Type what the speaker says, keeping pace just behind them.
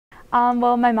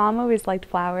Well, my mom always liked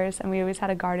flowers, and we always had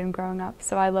a garden growing up,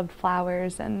 so I loved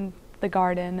flowers and the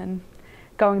garden, and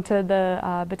going to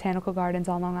the botanical gardens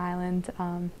on Long Island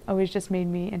always just made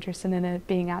me interested in it,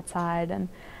 being outside, and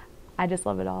I just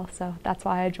love it all. So that's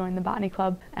why I joined the Botany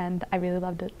Club, and I really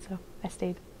loved it, so I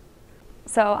stayed.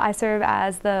 So I serve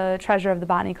as the treasurer of the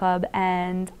Botany Club,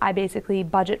 and I basically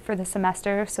budget for the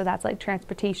semester, so that's like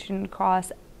transportation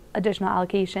costs, additional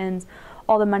allocations,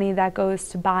 all the money that goes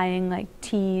to buying like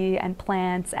tea and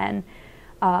plants and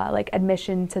like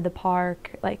admission to the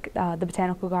park, like the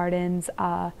botanical gardens,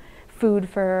 food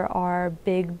for our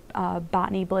big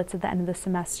botany blitz at the end of the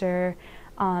semester,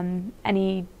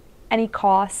 any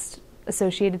cost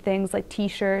associated things like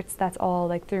t-shirts, that's all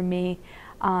like through me,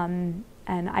 and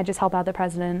I just help out the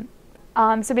president.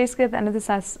 So basically at the end of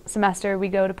the semester we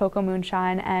go to Poco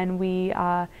Moonshine, and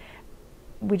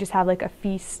we just have like a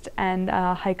feast and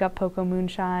hike up Poco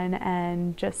Moonshine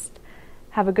and just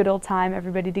have a good old time,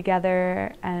 everybody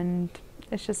together, and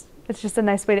it's just a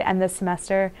nice way to end this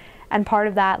semester. And part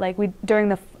of that, like during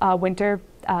the winter,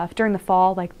 during the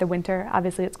fall, like the winter,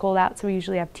 obviously it's cold out, so we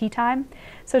usually have tea time.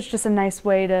 So it's just a nice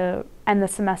way to end the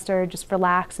semester, just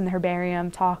relax in the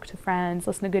herbarium, talk to friends,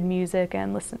 listen to good music,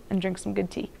 and listen and drink some good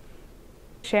tea.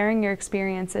 Sharing your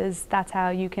experiences, that's how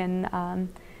you can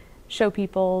show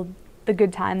people the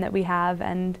good time that we have,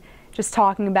 and just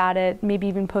talking about it, maybe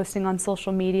even posting on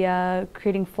social media,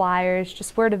 creating flyers,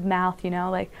 just word of mouth, you know,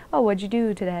 like, oh, what'd you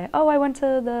do today? Oh, I went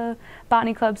to the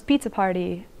Botany Club's pizza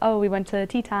party. Oh, we went to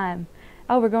tea time.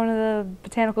 Oh, we're going to the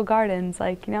botanical gardens.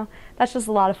 Like, you know, that's just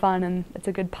a lot of fun, and it's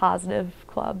a good positive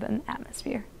club and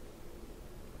atmosphere.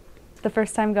 The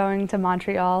first time going to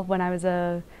Montreal when I was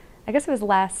I guess it was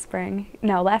last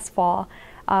fall,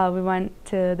 we went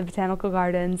to the botanical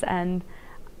gardens, and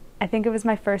I think it was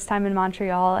my first time in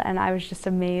Montreal, and I was just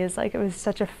amazed. Like, it was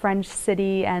such a French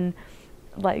city, and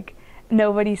like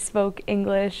nobody spoke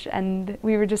English, and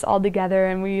we were just all together,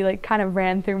 and we like kind of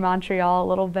ran through Montreal a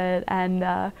little bit,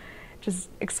 and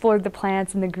just explored the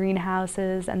plants and the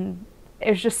greenhouses, and it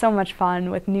was just so much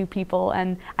fun with new people,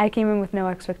 and I came in with no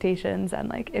expectations, and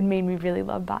like it made me really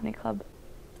love Botany Club.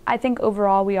 I think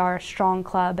overall we are a strong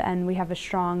club, and we have a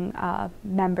strong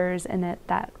members in it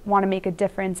that want to make a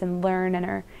difference and learn and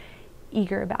are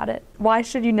eager about it. Why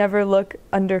should you never look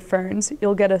under ferns?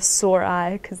 You'll get a sore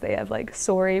eye, because they have like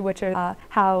sori, which are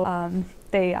how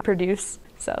they produce,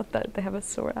 so that they have a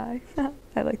sore eye.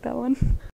 I like that one.